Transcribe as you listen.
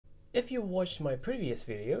If you watched my previous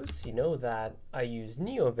videos, you know that I use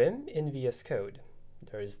Neovim in VsCode.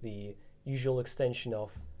 There's the usual extension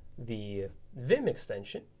of the Vim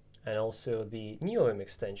extension and also the Neovim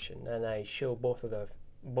extension, and I show both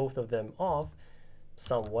of them off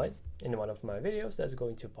somewhat in one of my videos that's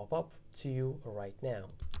going to pop up to you right now.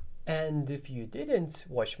 And if you didn't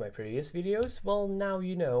watch my previous videos, well, now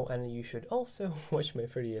you know, and you should also watch my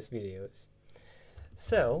previous videos.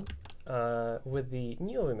 So with the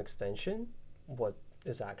Neovim extension, what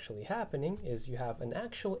is actually happening is you have an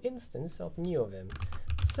actual instance of Neovim.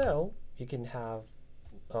 So you can have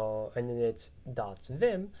an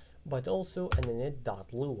init.vim, but also an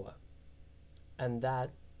init.lua, and that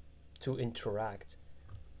to interact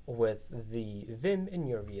with the Vim in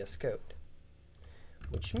your VsCode,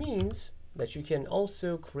 which means that you can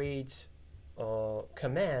also create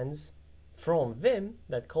commands from Vim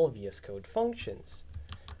that call VsCode functions.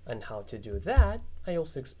 And how to do that, I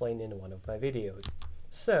also explained in one of my videos.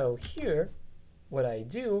 So here, what I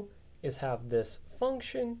do is have this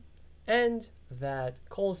function, and that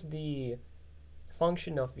calls the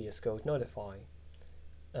function of VsCode notify.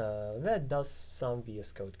 That does some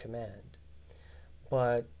VsCode command.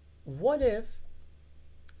 But what if,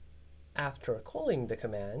 after calling the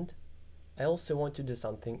command, I also want to do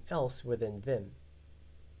something else within Vim?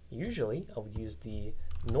 Usually, I would use the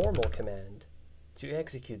normal command to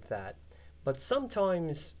execute that, but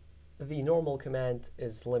sometimes the normal command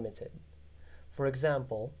is limited. For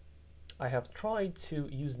example, I have tried to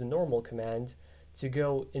use the normal command to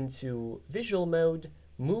go into visual mode,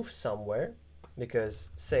 move somewhere, because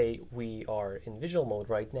say we are in visual mode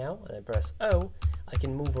right now, and I press O, I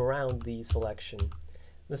can move around the selection.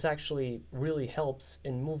 This actually really helps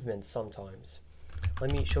in movement sometimes.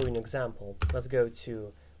 Let me show you an example. Let's go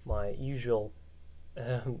to my usual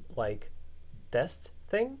like test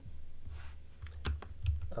thing.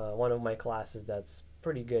 One of my classes that's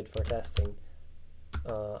pretty good for testing.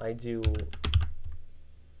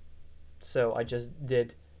 So I just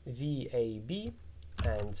did VAB,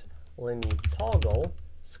 and let me toggle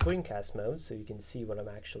screencast mode so you can see what I'm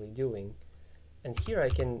actually doing. And here I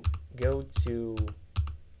can go to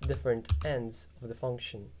different ends of the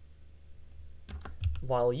function.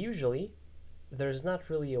 While usually there's not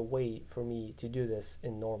really a way for me to do this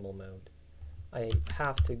in normal mode. I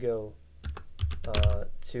have to go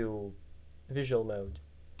to visual mode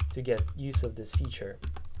to get use of this feature.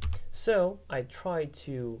 So I tried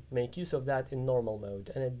to make use of that in normal mode,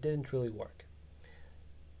 and it didn't really work.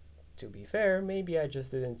 To be fair, maybe I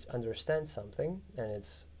just didn't understand something, and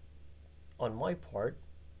it's on my part,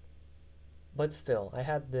 but still, I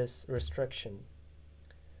had this restriction.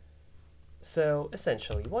 So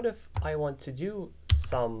essentially, what if I want to do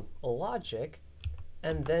some logic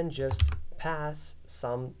and then just pass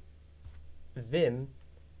some Vim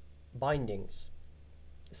bindings?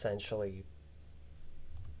 Essentially,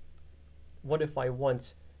 what if I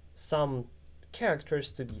want some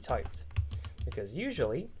characters to be typed? Because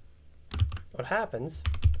usually what happens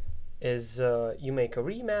is you make a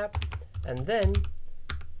remap, and then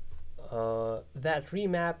that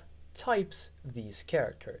remap types these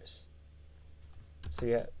characters. So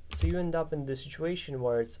you end up in this situation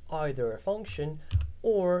where it's either a function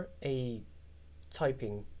or a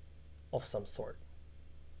typing of some sort.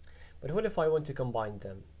 But what if I want to combine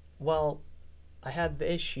them? Well, I had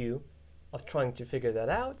the issue of trying to figure that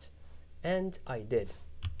out, and I did.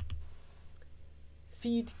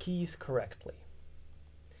 Feed keys correctly.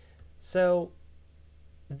 So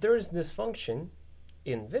there's this function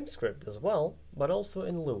in VimScript as well, but also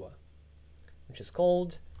in Lua, which is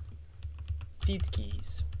called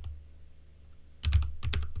Feedkeys.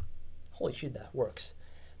 Holy shit, that works.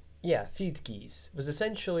 Yeah, Feedkeys was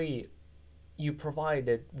essentially you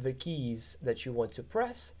provided the keys that you want to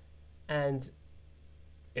press, and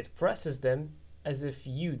it presses them as if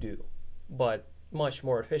you do, but much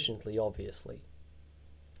more efficiently, obviously.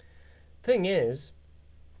 Thing is,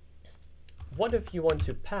 what if you want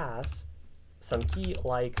to pass some key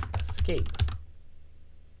like escape?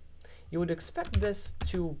 You would expect this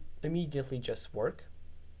to immediately just work,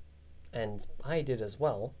 and I did as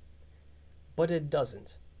well, but it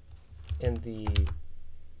doesn't in the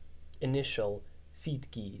initial feed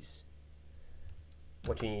keys.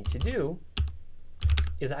 What you need to do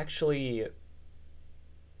is actually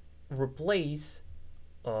replace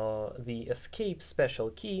the escape special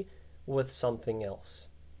key with something else.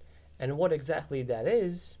 And what exactly that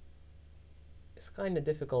is kind of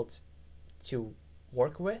difficult to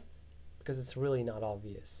work with because it's really not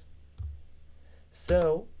obvious.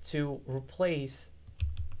 So to replace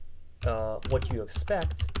what you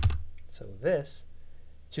expect, so this,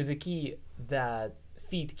 to the key that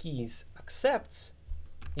Feedkeys accepts,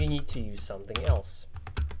 you need to use something else.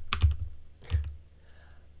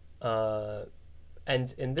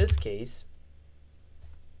 And in this case,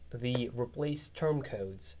 the replace term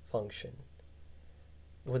codes function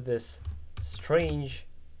with this strange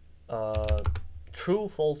true,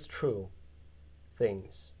 false, true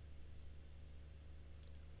things.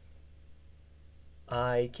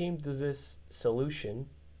 I came to this solution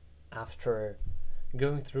after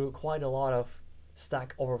going through quite a lot of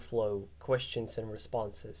Stack Overflow questions and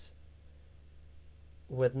responses,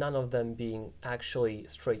 with none of them being actually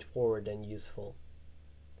straightforward and useful.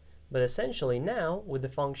 But essentially now, with the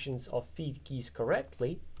functions of Feedkeys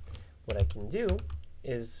correctly, what I can do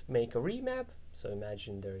is make a remap. So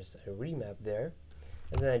imagine there's a remap there,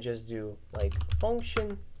 and then I just do like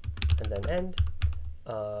function and then end,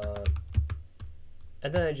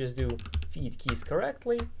 and then I just do Feedkeys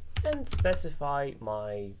correctly and specify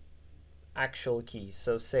my actual keys.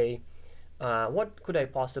 So say, what could I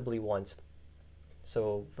possibly want?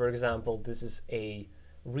 So for example, this is a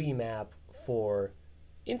remap for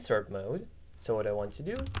insert mode. So what I want to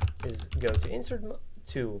do is go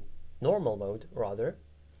to normal mode rather.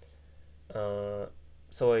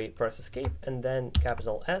 So I press escape and then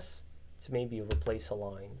capital S to maybe replace a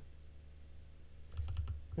line.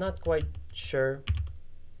 Not quite sure.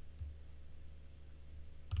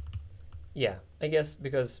 Yeah, I guess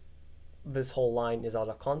because this whole line is out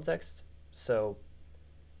of context, so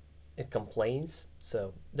it complains,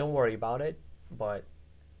 so don't worry about it, but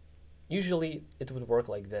usually it would work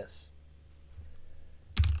like this.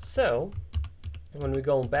 So when we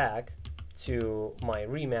go back to my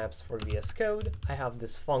remaps for VsCode, I have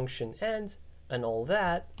this function and all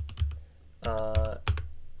that,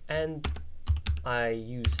 and I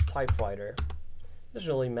use typewriter. Doesn't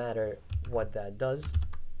really matter what that does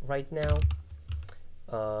right now,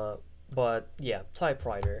 but yeah,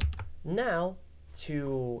 typewriter. Now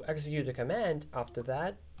to execute a command after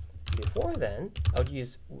that, before then I would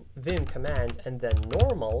use vim command and then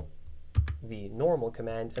the normal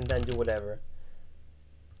command, and then do whatever.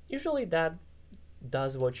 Usually that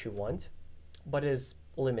does what you want, but is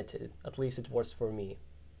limited. At least it works for me.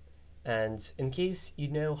 And in case you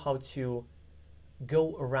know how to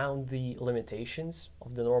go around the limitations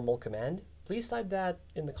of the normal command, please type that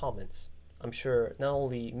in the comments. I'm sure not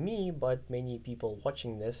only me, but many people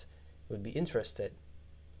watching this would be interested.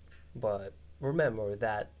 But remember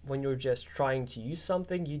that when you're just trying to use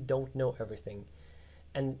something, you don't know everything.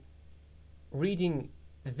 And reading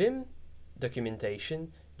Vim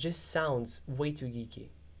documentation just sounds way too geeky,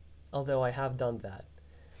 although I have done that.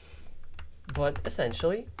 But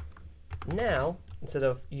essentially, now, instead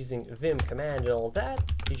of using vim command and all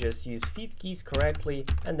that, you just use Feedkeys correctly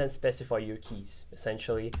and then specify your keys.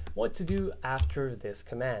 Essentially, what to do after this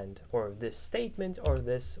command, or this statement, or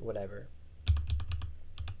this whatever.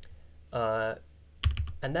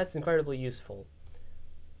 And that's incredibly useful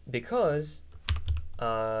because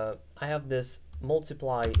I have this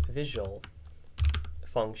multiply visual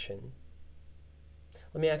function.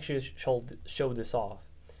 Let me actually show this off.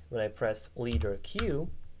 When I press leader Q,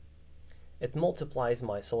 it multiplies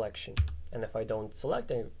my selection. And if I don't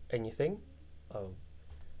select anything,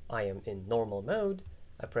 I am in normal mode,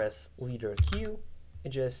 I press leader Q, it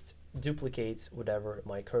just duplicates whatever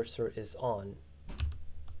my cursor is on.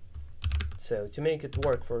 So to make it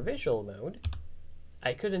work for visual mode,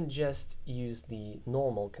 I couldn't just use the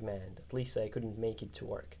normal command. At least I couldn't make it to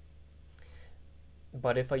work.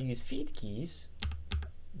 But if I use Feedkeys,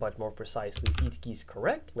 but more precisely Feedkeys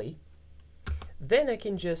correctly, then I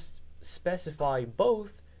can just specify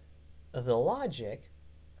both the logic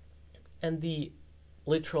and the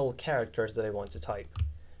literal characters that I want to type.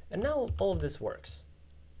 And now all of this works.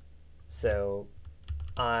 So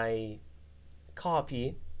I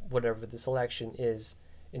copy whatever the selection is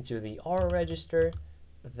into the R register,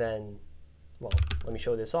 then, well, let me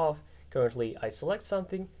show this off. Currently I select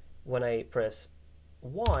something. When I press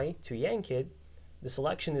Y to yank it, the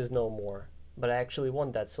selection is no more, but I actually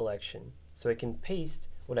want that selection. So I can paste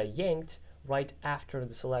what I yanked right after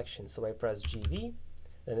the selection. So I press GV,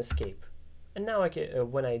 then escape. And now I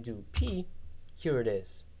can, when I do P, here it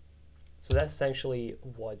is. So that's essentially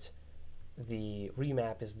what the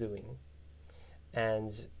remap is doing.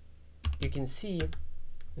 And you can see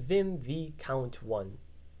vim v count 1.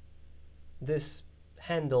 This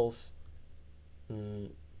handles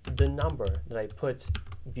the number that I put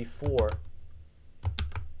before.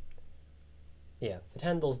 Yeah, it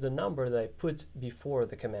handles the number that I put before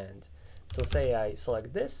the command. So say I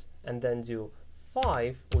select this and then do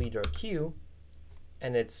 5 leader Q,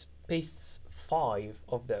 and it pastes 5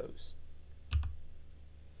 of those.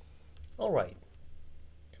 All right.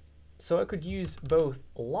 So I could use both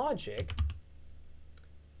logic,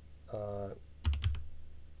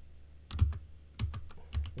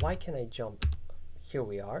 why can I jump? Here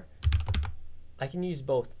we are. I can use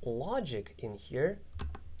both logic in here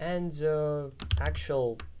and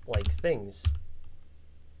actual like things.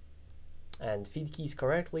 And Feedkeys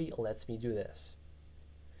correctly lets me do this.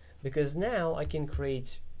 Because now I can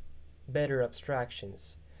create better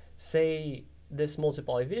abstractions. Say this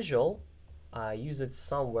multiply visual, I use it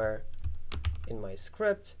somewhere in my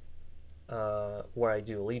script where I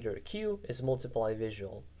do leader Q is multiply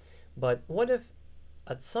visual. But what if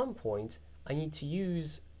at some point I need to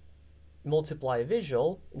use multiply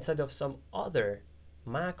visual instead of some other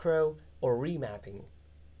macro or remapping?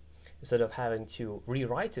 Instead of having to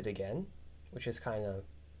rewrite it again, which is kind of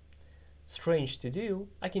strange to do,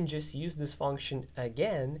 I can just use this function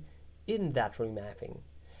again in that remapping.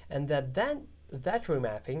 And that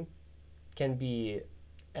remapping can be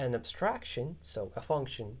an abstraction, so a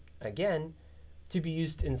function again, to be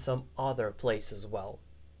used in some other place as well,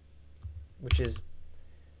 which is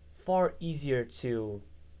far easier to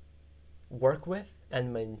work with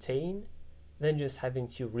and maintain than just having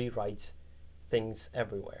to rewrite things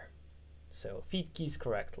everywhere. So feed keys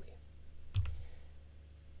correctly.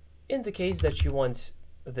 In the case that you want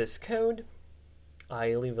this code,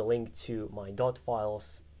 I leave a link to my dot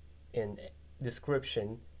files in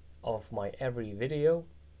description of my every video,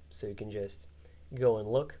 so you can just go and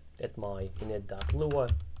look at my init.lua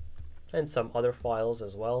and some other files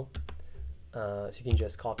as well, so you can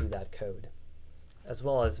just copy that code, as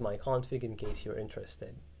well as my config in case you're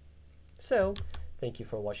interested. So, thank you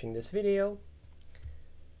for watching this video,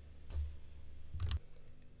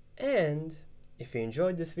 and if you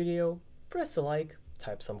enjoyed this video, press a like,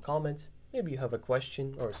 type some comment, maybe you have a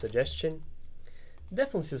question or a suggestion.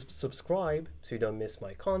 Definitely subscribe so you don't miss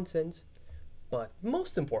my content, but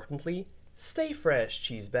most importantly, stay fresh,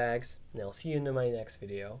 cheese bags, and I'll see you in my next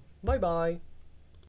video. Bye bye!